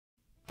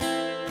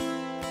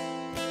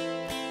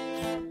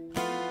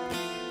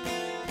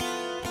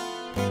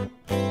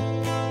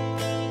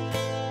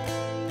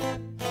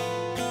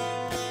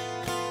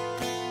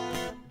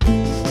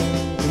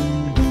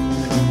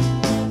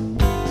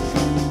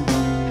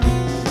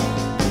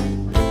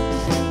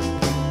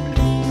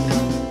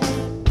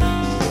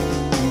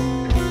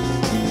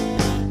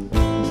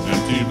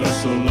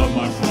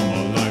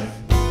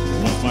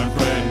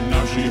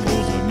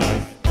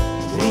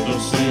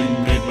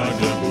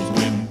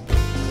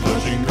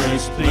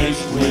this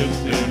place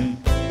within.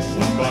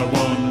 One by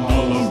one,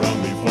 all around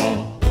me fall.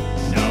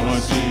 Now I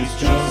see it's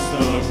just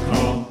a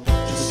call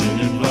to sin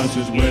in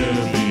glasses way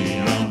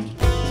beyond,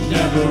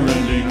 never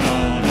ending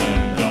on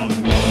and on.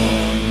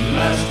 One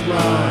last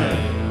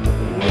ride,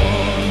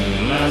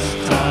 one last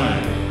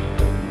time,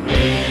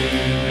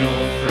 wave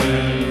your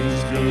friends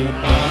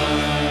goodbye.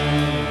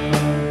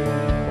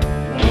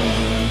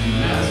 One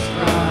last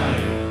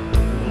ride,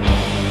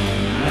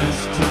 one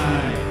last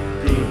time,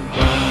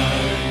 goodbye,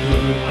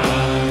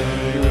 goodbye,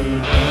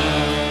 goodbye.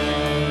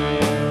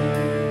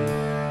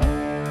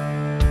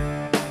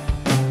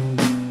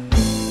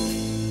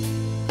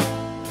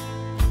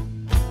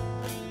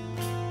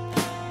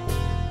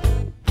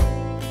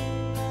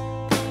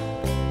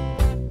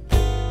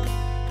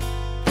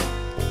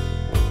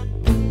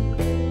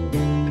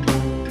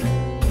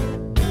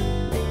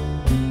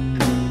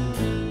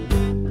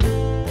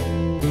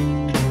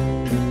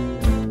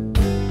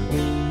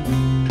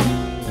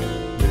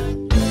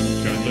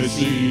 They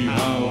see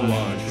how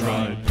I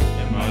tried.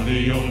 Am I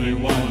the only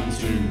one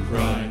to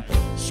cry?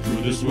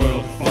 Screw this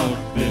world, fuck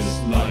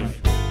this life.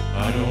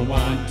 I don't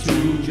want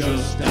to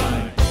just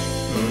die.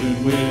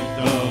 Burdened with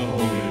the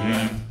holy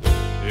lamp.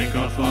 It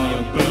caught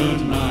fire,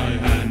 burned my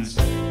hands.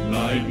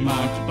 Light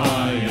marked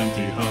by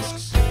empty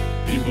husks.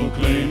 People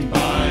claimed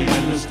by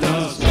endless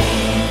dust.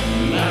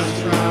 One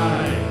last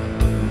try,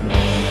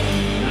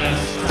 one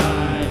last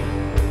time.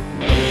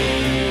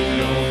 Wave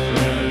your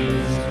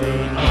friends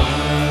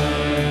goodbye.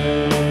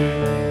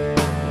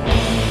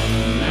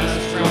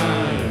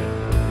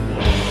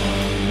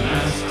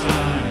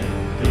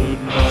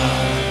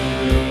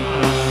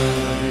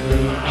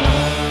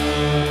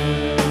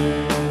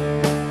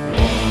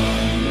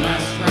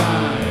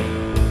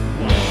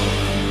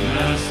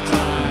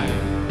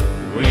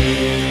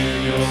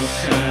 Wave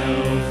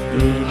yourself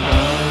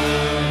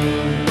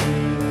goodbye.